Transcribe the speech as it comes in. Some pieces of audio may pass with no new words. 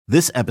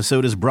This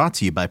episode is brought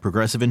to you by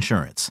Progressive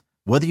Insurance.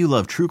 Whether you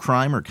love true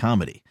crime or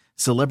comedy,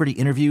 celebrity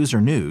interviews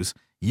or news,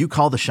 you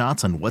call the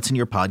shots on what's in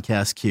your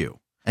podcast queue.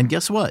 And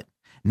guess what?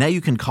 Now you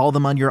can call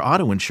them on your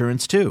auto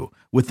insurance too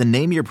with the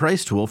Name Your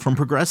Price tool from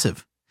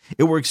Progressive.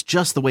 It works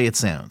just the way it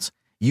sounds.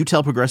 You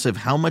tell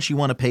Progressive how much you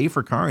want to pay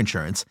for car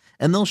insurance,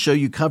 and they'll show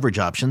you coverage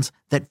options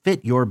that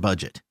fit your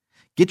budget.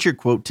 Get your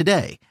quote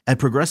today at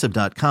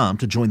Progressive.com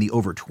to join the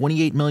over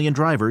 28 million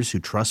drivers who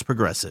trust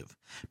Progressive.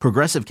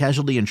 Progressive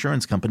Casualty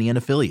Insurance Company and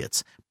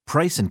Affiliates.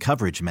 Price and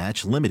coverage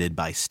match limited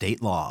by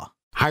state law.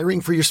 Hiring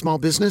for your small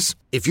business?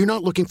 If you're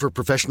not looking for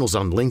professionals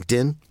on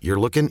LinkedIn, you're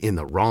looking in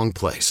the wrong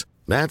place.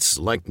 That's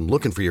like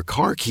looking for your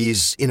car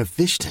keys in a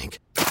fish tank.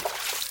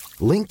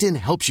 LinkedIn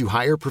helps you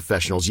hire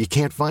professionals you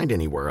can't find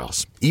anywhere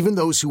else, even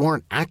those who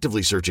aren't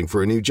actively searching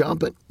for a new job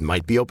but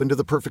might be open to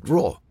the perfect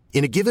role.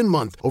 In a given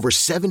month, over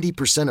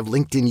 70% of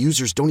LinkedIn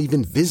users don't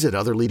even visit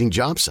other leading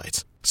job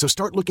sites. So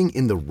start looking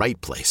in the right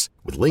place.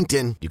 With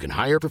LinkedIn, you can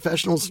hire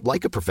professionals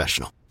like a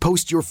professional.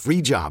 Post your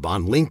free job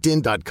on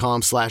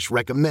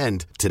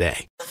linkedin.com/recommend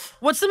today.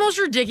 What's the most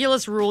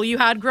ridiculous rule you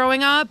had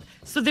growing up?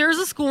 So there's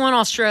a school in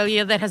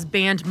Australia that has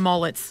banned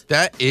mullets.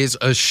 That is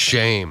a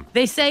shame.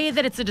 They say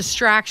that it's a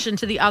distraction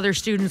to the other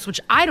students,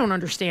 which I don't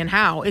understand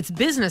how. It's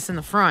business in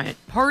the front,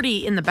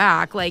 party in the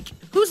back. Like,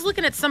 who's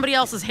looking at somebody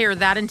else's hair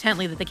that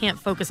intently that they can't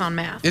focus on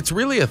math? It's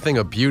really a thing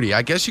of beauty.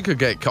 I guess you could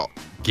get caught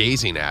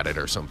gazing at it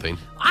or something.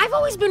 I've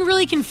always been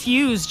really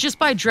confused just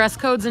by dress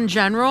codes in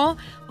general.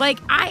 Like,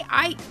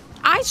 I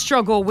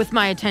struggle with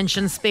my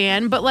attention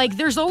span, but like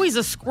there's always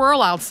a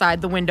squirrel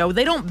outside the window.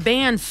 They don't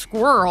ban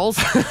squirrels,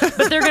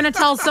 but they're going to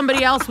tell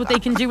somebody else what they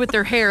can do with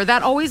their hair.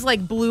 That always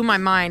like blew my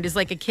mind as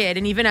like a kid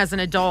and even as an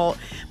adult.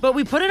 But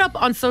we put it up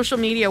on social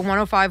media,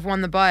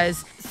 105.1 The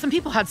Buzz. Some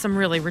people had some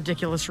really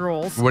ridiculous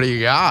rules. What do you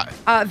got?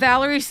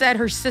 Valerie said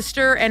her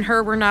sister and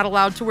her were not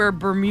allowed to wear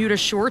Bermuda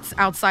shorts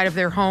outside of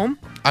their home.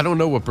 I don't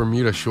know what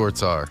Bermuda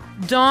shorts are.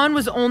 Dawn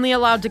was only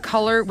allowed to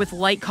color with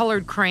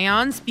light-colored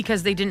crayons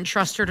because they didn't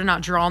trust her to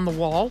not draw on the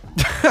wall.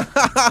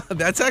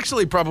 That's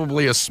actually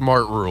probably a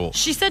smart rule.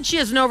 She said she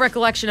has no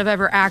recollection of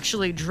ever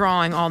actually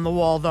drawing on the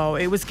wall, though.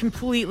 It was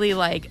completely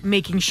like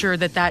making sure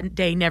that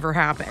day never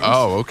happened.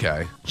 Oh,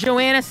 okay.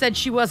 Joanna said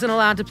she wasn't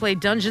allowed to play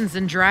Dungeons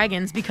 &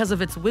 Dragons because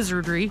of its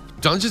wizardry.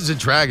 Dungeons &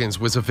 Dragons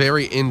was a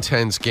very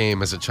intense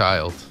game as a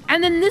child.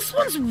 And then this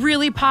one's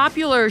really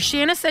popular.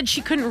 Shanna said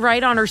she couldn't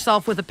write on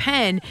herself with a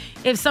pen.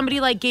 If somebody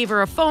like gave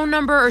her a phone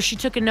number or she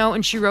took a note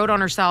and she wrote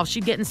on herself,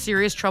 she'd get in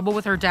serious trouble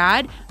with her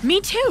dad. Me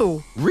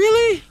too.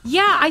 Really?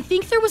 Yeah, I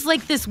think there was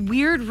like this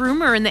weird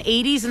rumor in the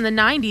 80s and the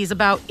 90s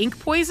about ink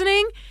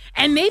poisoning.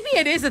 And maybe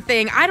it is a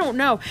thing. I don't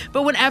know.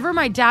 But whenever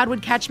my dad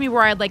would catch me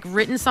where I had like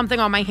written something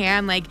on my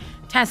hand, like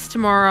test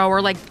tomorrow or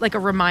like a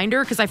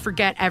reminder because I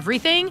forget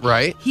everything.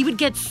 Right. He would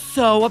get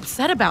so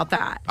upset about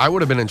that. I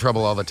would have been in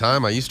trouble all the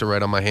time. I used to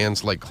write on my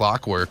hands like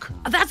clockwork.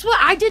 That's what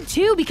I did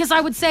too, because I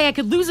would say I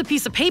could lose a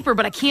piece of paper,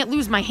 but I can't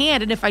lose my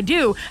hand. And if I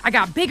do, I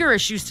got bigger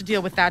issues to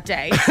deal with that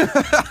day.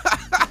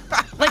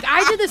 Like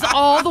I did this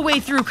all the way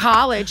through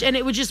college and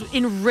it would just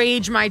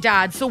enrage my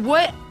dad. So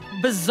what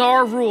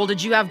bizarre rule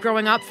did you have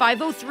growing up?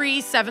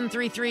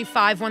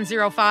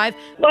 503-733-5105.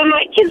 When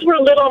my kids were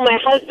little, my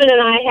husband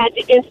and I had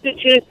to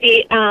institute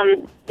the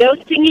no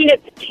singing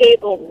at the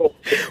table rule.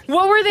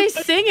 What were they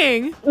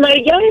singing? My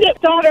youngest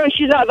daughter, when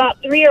she was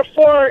about 3 or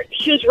 4,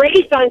 she was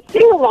raised on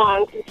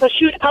sing-alongs, and so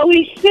she would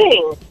always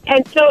sing.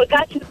 And so it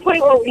got to the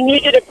point where we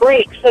needed a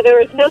break, so there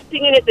was no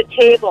singing at the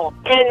table.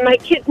 And my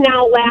kids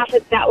now laugh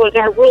at that was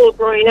our rule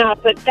growing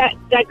up, but that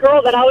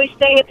girl that always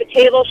sang at the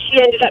table,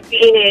 she ended up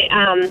being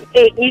a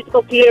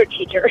musical theater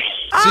teacher.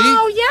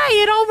 Oh, yeah,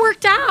 it all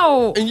worked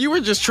out. And you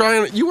were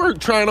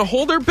trying to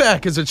hold her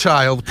back as a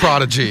child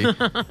prodigy.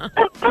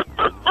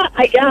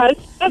 I guess.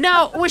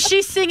 Now, was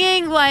she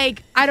singing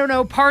like, I don't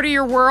know, Part of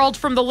Your World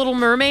from The Little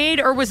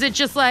Mermaid? Or was it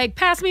just like,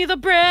 pass me the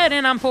bread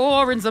and I'm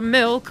pouring some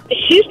milk?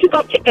 She used to go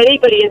up to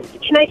anybody and say,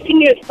 can I sing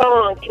you a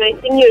song? Can I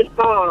sing you a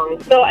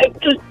song? So it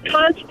was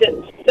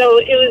constant. So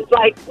it was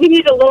like, we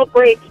need a little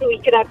break so we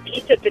could have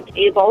peace at the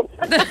table.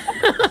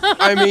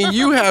 I mean,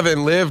 you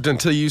haven't lived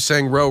until you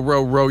sang Row,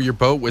 Row, Row Your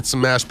Boat with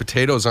some mashed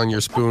potatoes on your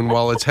spoon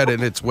while it's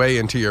headed its way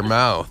into your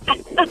mouth.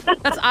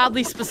 That's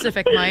oddly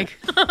specific, Mike.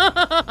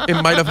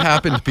 It might have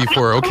happened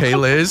before, okay,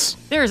 Liz?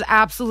 There's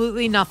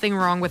absolutely nothing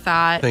wrong with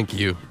that. Thank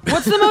you.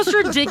 What's the most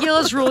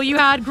ridiculous rule you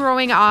had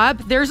growing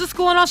up? There's a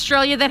school in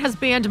Australia that has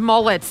banned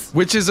mullets.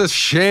 Which is a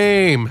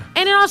shame.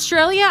 And in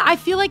Australia, I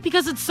feel like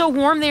because it's so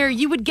warm there,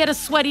 you would get a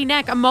sweaty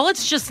neck. A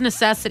mullet's just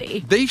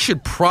necessity. They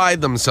should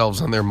pride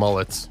themselves on their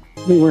mullets.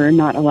 We were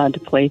not allowed to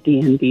play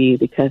D&D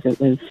because it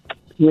was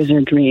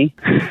wizardry.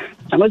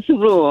 That was the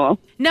rule.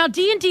 Now,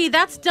 D&D,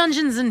 that's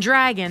Dungeons &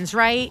 Dragons,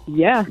 right?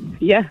 Yeah.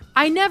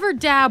 I never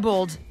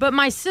dabbled, but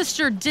my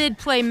sister did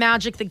play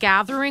Magic the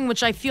Gathering,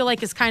 which I feel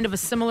like is kind of a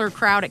similar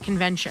crowd at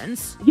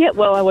conventions. Yeah,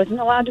 well, I wasn't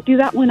allowed to do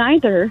that one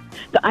either.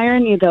 The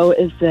irony, though,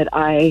 is that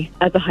I,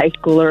 as a high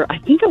schooler, I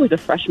think I was a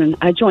freshman,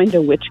 I joined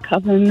a witch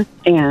coven,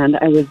 and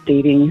I was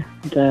dating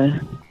the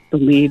the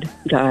lead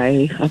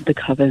guy of the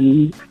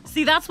coven.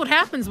 See, that's what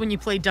happens when you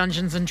play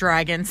Dungeons and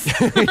Dragons.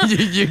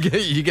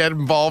 you get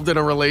involved in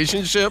a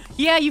relationship?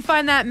 Yeah, you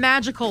find that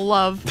magical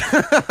love.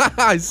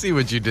 I see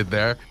what you did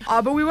there.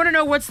 But we want to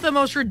know, what's the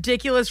most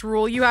ridiculous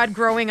rule you had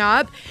growing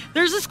up?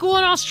 There's a school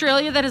in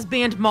Australia that has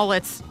banned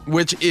mullets.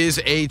 Which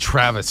is a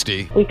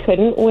travesty. We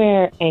couldn't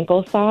wear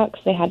ankle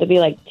socks. They had to be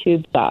like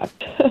tube socks.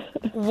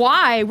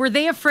 Why? Were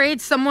they afraid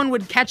someone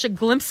would catch a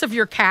glimpse of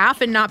your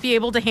calf and not be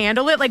able to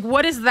handle it? Like,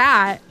 what is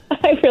that?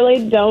 I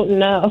really don't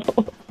know.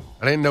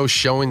 I didn't know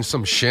showing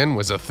some shin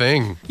was a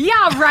thing.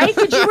 Yeah, right?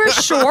 Could you wear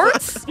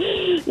shorts?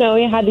 No,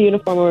 we had the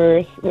uniform. We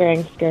were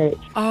wearing skirts.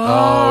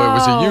 Oh, it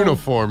was a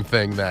uniform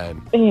thing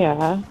then.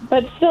 Yeah,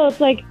 but still,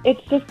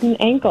 it's just an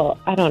ankle.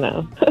 I don't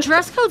know.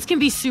 Dress codes can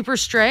be super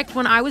strict.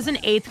 When I was in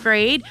 8th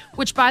grade,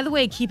 which, by the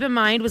way, keep in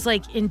mind was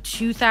like in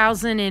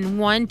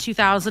 2001,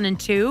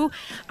 2002,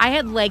 I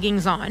had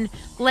leggings on.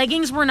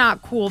 Leggings were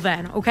not cool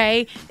then,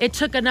 okay? It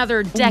took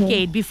another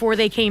decade before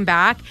they came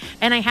back,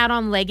 and I had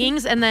on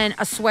leggings and then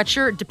a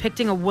sweatshirt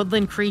depicting a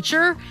woodland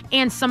creature,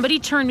 and somebody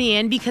turned me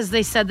in because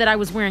they said that I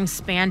was wearing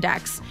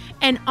spandex.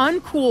 And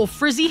uncool,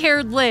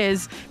 frizzy-haired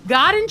Liz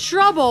got in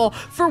trouble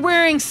for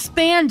wearing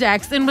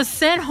spandex and was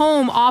sent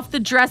home off the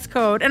dress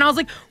code. And I was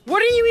like,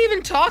 what are you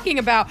even talking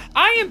about?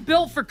 I am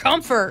built for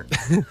comfort.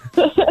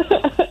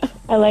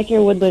 I like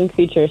your woodland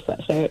creature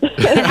sweatshirt.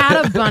 It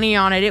had a bunny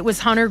on it. It was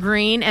hunter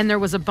green, and there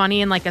was a bunny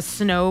in like a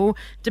snow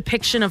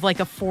depiction of like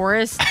a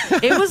forest.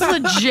 It was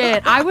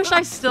legit. I wish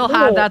I still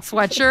had that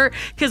sweatshirt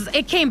because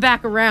it came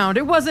back around.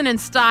 It wasn't in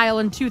style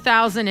in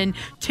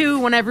 2002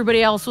 when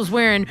everybody else was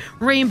wearing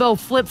rainbow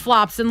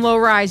flip-flops and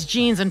low-rise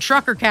jeans and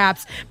trucker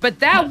caps, but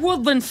that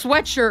woodland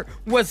sweatshirt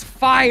was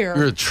fire.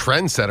 You're a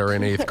trendsetter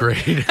in 8th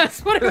grade.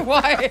 That's what it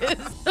was.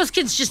 Those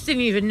kids just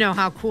didn't even know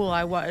how cool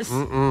I was.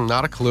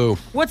 Not a clue.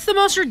 What's the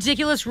most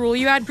ridiculous rule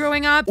you had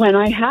growing up? When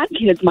I had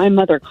kids, my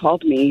mother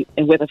called me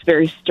with a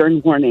very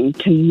stern warning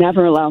to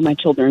never allow my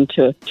children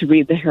to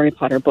read the Harry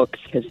Potter books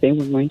because they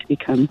were going to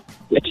become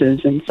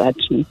witches and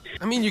such.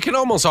 I mean, you can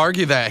almost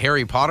argue that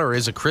Harry Potter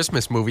is a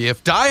Christmas movie.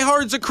 If Die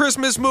Hard's a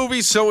Christmas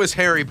movie, so is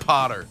Harry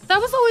Potter. That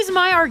was always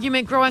my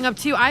argument growing up,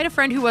 too. I had a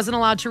friend who wasn't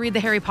allowed to read the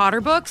Harry Potter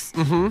books.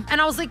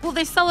 And I was like, well,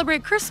 they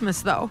celebrate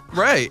Christmas, though.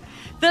 Right.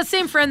 That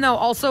same friend, though,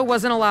 also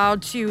wasn't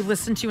allowed to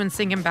listen to and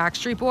sing in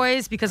Backstreet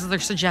Boys because of their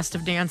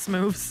suggestive dance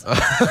moves.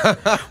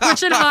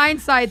 Which, in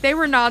hindsight, they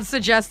were not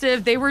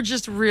suggestive. They were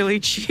just really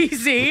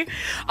cheesy.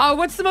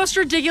 What's the most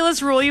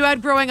ridiculous rule you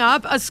had growing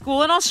up? A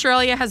school in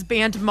Australia has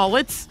banned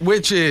mullets.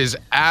 Which is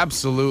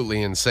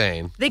absolutely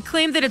insane. They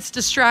claim that it's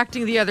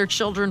distracting the other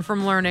children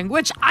from learning,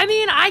 which, I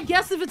mean, I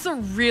guess if it's a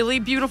really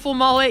beautiful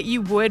mullet,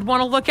 you would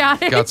want to look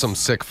at it. Got some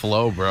sick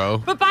flow, bro.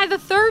 But by the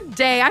third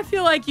day, I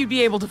feel like you'd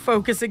be able to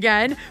focus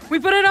again. We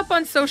put it up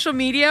on social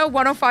media,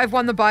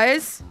 105.1 The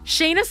Buzz.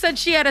 Shayna said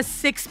she had a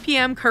 6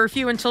 p.m.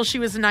 curfew until she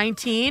was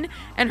 19,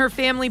 and her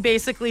family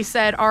basically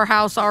said, our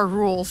house, our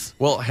rules.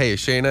 Well, hey,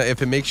 Shayna,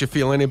 if it makes you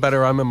feel any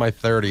better, I'm in my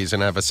 30s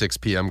and I have a 6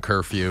 p.m.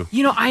 curfew.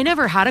 You know, I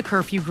never had a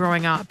curfew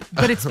growing up,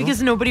 but it's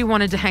because nobody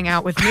wanted to hang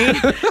out with me,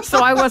 so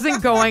I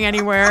wasn't going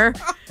anywhere.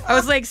 I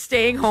was like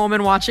staying home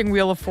and watching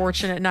Wheel of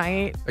Fortune at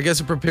night. I guess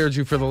it prepared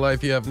you for the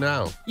life you have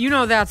now. You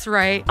know that's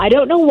right. I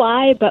don't know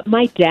why, but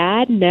my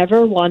dad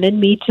never wanted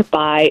me to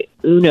buy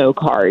Uno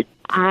cards.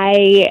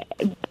 I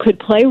could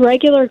play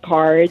regular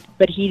cards,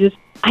 but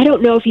I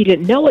don't know if he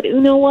didn't know what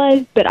Uno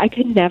was, but I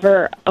could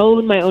never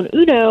own my own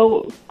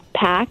Uno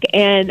pack,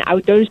 and I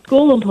would go to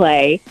school and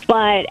play.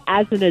 But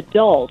as an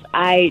adult,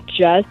 I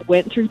just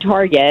went through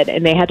Target,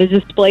 and they had a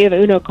display of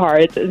Uno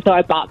cards, and so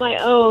I bought my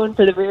own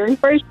for the very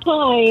first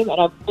time, and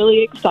I'm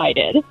really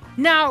excited.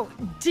 Now,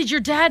 did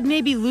your dad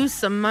maybe lose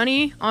some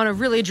money on a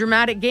really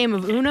dramatic game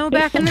of Uno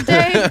back in the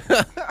day?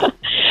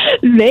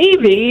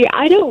 Maybe.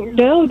 I don't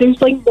know.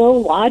 There's like no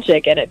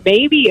logic in it.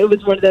 Maybe it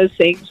was one of those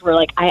things where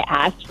like I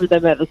asked for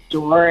them at the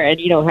store, and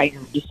you know how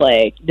you're just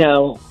like,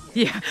 no.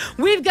 Yeah,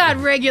 we've got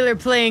regular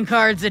playing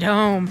cards at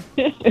home.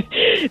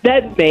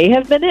 That may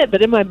have been it,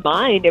 but in my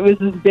mind, it was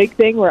this big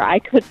thing where I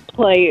couldn't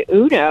play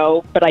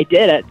Uno, but I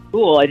did at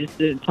school. I just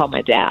didn't tell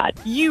my dad.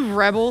 You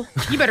rebel.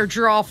 You better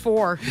draw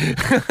 4.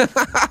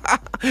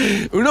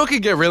 Uno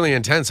could get really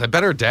intense. I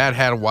bet her dad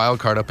had a wild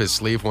card up his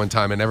sleeve one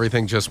time and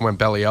everything just went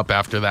belly up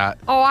after that.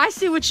 Oh, I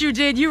see what you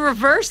did. You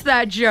reversed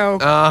that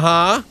joke.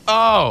 Uh-huh.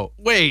 Oh,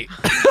 wait.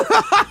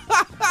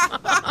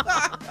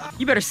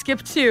 You better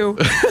skip 2.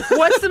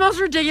 What's the most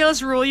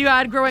ridiculous rule you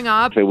had growing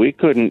up? So we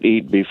couldn't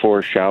eat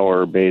before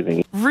shower or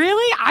bathing.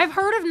 Really? I've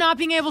heard of not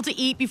being able to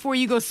eat before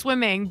you go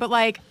swimming, but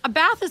like a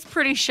bath is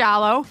pretty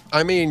shallow.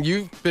 I mean,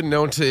 you've been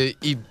known to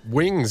eat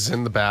wings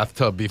in the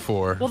bathtub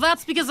before. Well,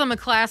 that's because I'm a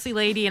classy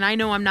lady and I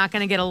know I'm not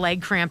going to get a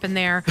leg cramp in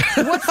there.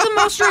 What's the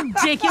most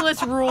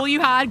ridiculous rule you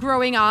had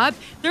growing up?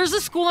 There's a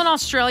school in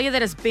Australia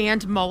that has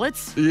banned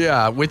mullets.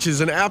 Yeah, which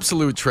is an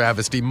absolute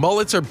travesty.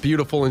 Mullets are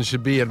beautiful and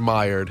should be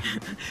admired.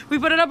 We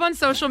put it up on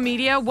social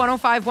media,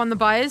 105.1 The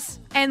Buzz.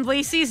 And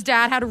Lacey's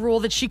dad had a rule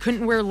that she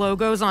couldn't wear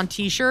logos on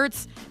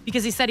t-shirts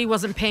because he said he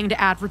wasn't paying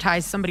to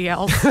advertise somebody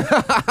else.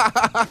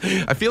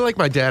 I feel like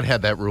my dad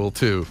had that rule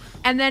too.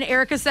 And then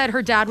Erica said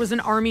her dad was an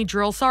Army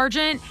drill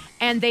sergeant,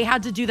 and they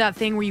had to do that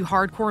thing where you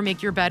hardcore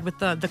make your bed with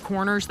the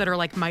corners that are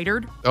like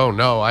mitered. Oh,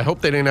 no. I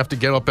hope they didn't have to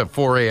get up at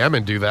 4 a.m.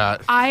 and do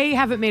that. I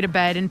haven't made a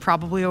bed in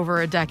probably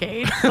over a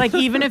decade. Like,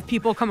 even if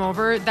people come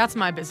over, that's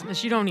my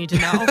business. You don't need to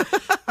know.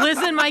 Liz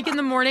and Mike in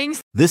the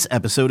mornings. This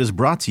episode is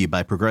brought to you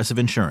by Progressive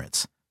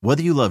Insurance.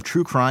 Whether you love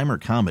true crime or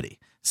comedy,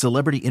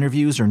 celebrity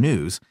interviews or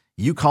news,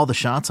 you call the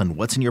shots on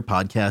what's in your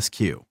podcast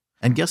queue.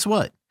 And guess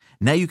what?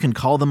 Now you can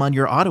call them on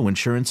your auto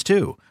insurance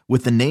too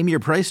with the Name Your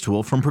Price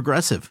tool from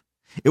Progressive.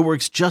 It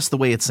works just the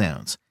way it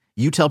sounds.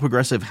 You tell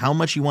Progressive how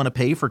much you want to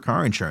pay for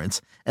car insurance,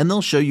 and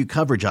they'll show you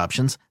coverage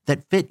options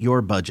that fit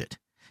your budget.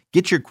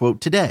 Get your quote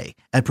today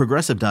at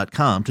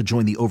Progressive.com to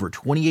join the over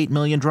 28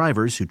 million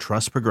drivers who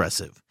trust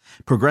Progressive.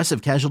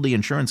 Progressive Casualty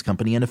Insurance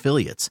Company and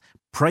Affiliates.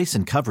 Price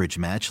and coverage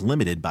match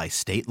limited by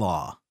state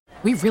law.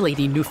 We really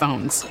need new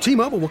phones.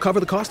 T-Mobile will cover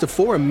the cost of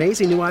 4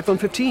 amazing new iPhone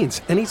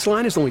 15s, and each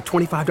line is only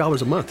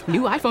 $25 a month.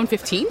 New iPhone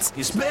 15s?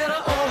 It's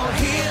better over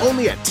here.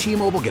 Only at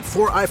T-Mobile, get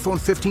 4 iPhone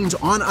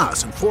 15s on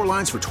us and 4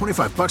 lines for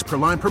 $25 per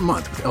line per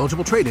month with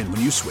eligible trade-in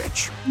when you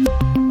switch.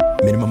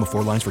 Minimum of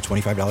 4 lines for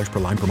 $25 per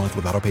line per month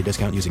with autopay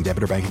discount using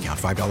debit or bank account.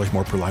 $5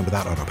 more per line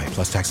without autopay,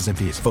 plus taxes and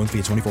fees. Phone fee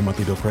at 24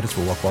 monthly bill credits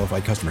for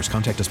well-qualified customers.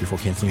 Contact us before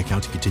canceling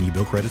account to continue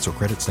bill credits or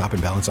credit stop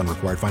and balance on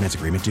required finance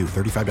agreement due.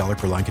 $35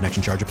 per line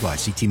connection charge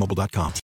applies. See T-Mobile.com.